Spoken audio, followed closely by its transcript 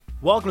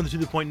Welcome to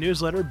the Point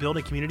newsletter,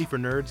 building community for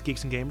nerds,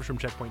 geeks, and gamers from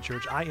Checkpoint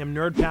Church. I am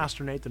Nerd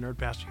Pastor Nate, the Nerd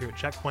Pastor here at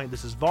Checkpoint.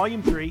 This is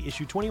Volume 3,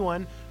 Issue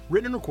 21,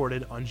 written and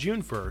recorded on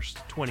June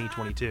 1st,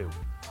 2022.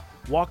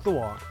 Walk the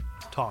walk,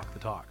 talk the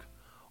talk.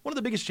 One of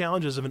the biggest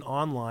challenges of an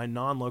online,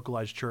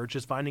 non-localized church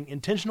is finding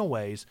intentional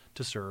ways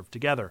to serve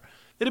together.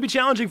 It'll be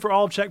challenging for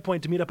all of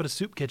Checkpoint to meet up at a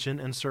soup kitchen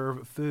and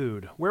serve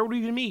food. Where would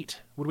we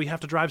meet? Would we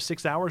have to drive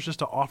 6 hours just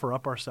to offer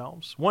up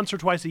ourselves? Once or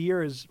twice a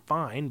year is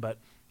fine, but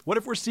what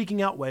if we're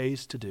seeking out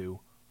ways to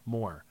do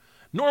more?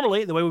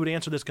 Normally, the way we would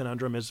answer this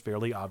conundrum is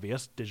fairly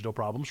obvious. Digital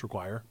problems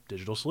require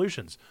digital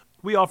solutions.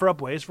 We offer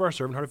up ways for our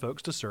servant-hearted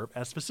folks to serve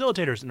as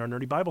facilitators in our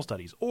nerdy Bible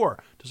studies,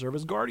 or to serve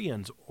as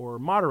guardians or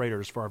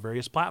moderators for our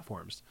various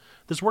platforms.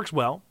 This works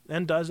well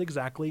and does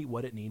exactly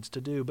what it needs to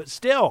do, but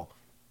still,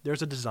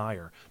 there's a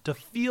desire to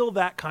feel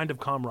that kind of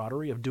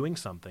camaraderie of doing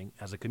something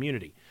as a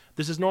community.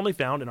 This is normally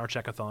found in our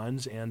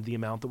checkathons and the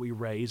amount that we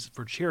raise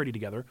for charity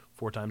together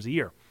 4 times a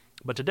year.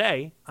 But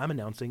today, I'm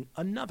announcing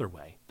another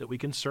way that we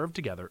can serve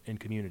together in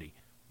community: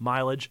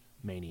 Mileage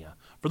Mania.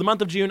 For the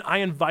month of June, I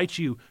invite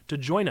you to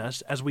join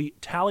us as we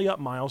tally up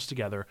miles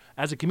together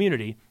as a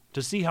community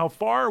to see how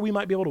far we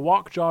might be able to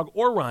walk, jog,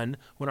 or run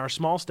when our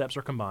small steps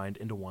are combined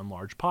into one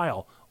large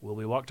pile. Will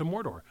we walk to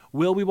Mordor?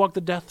 Will we walk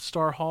the Death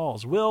Star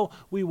halls? Will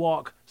we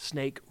walk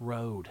Snake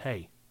Road?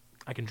 Hey,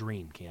 I can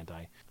dream, can't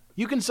I?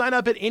 You can sign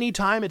up at any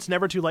time. It's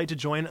never too late to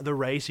join the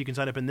race. You can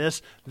sign up in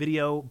this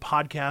video,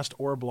 podcast,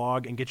 or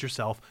blog and get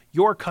yourself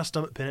your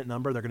custom pennant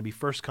number. They're going to be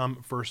first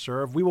come, first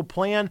serve. We will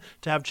plan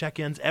to have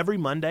check-ins every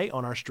Monday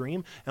on our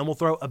stream, and we'll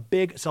throw a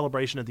big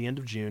celebration at the end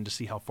of June to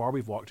see how far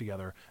we've walked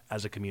together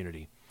as a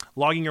community.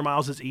 Logging your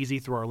miles is easy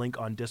through our link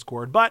on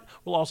Discord, but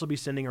we'll also be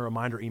sending a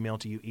reminder email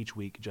to you each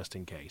week just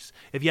in case.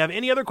 If you have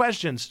any other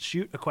questions,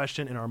 shoot a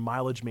question in our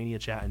Mileage Mania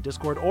chat in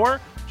Discord, or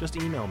just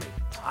email me.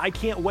 I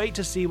can't wait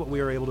to see what we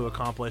are able to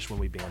accomplish when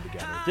we band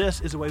together.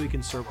 This is a way we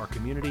can serve our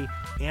community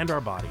and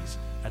our bodies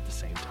at the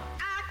same time.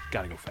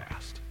 Gotta go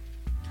fast.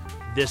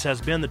 This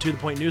has been the To The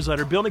Point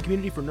newsletter, building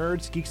community for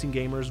nerds, geeks, and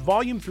gamers,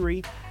 Volume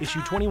 3,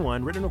 Issue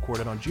 21, written and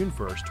recorded on June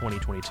 1st,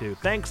 2022.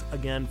 Thanks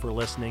again for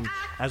listening.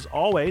 As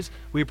always,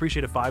 we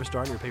appreciate a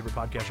 5-star in your favorite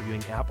podcast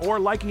reviewing app, or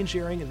liking and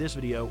sharing this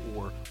video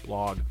or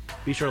blog.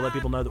 Be sure to let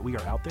people know that we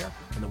are out there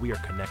and that we are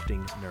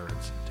connecting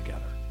nerds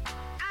together.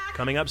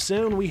 Coming up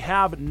soon, we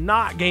have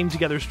not Game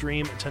Together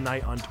stream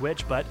tonight on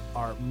Twitch, but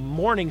our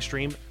morning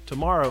stream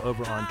tomorrow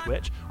over on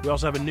Twitch. We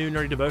also have a new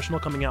Nerdy Devotional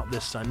coming out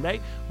this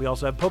Sunday. We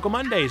also have Poke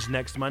Mondays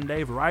next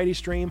Monday, Variety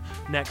Stream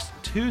next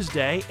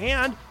Tuesday,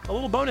 and a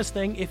little bonus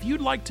thing: if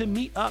you'd like to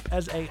meet up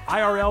as a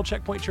IRL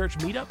Checkpoint Church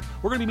meetup,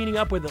 we're going to be meeting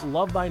up with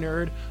Love Thy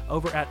Nerd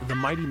over at the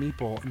Mighty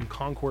Meeple in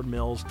Concord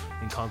Mills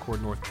in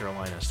Concord, North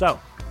Carolina. So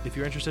if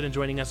you're interested in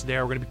joining us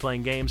there, we're going to be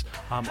playing games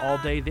all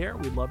day there.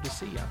 We'd love to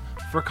see you.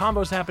 For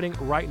combos happening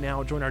right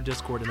now, join our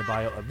Discord in the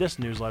bio of this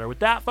newsletter. With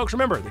that, folks,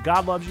 remember that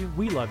God loves you,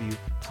 we love you,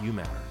 you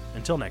matter.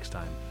 Until next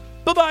time,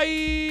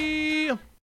 bye-bye!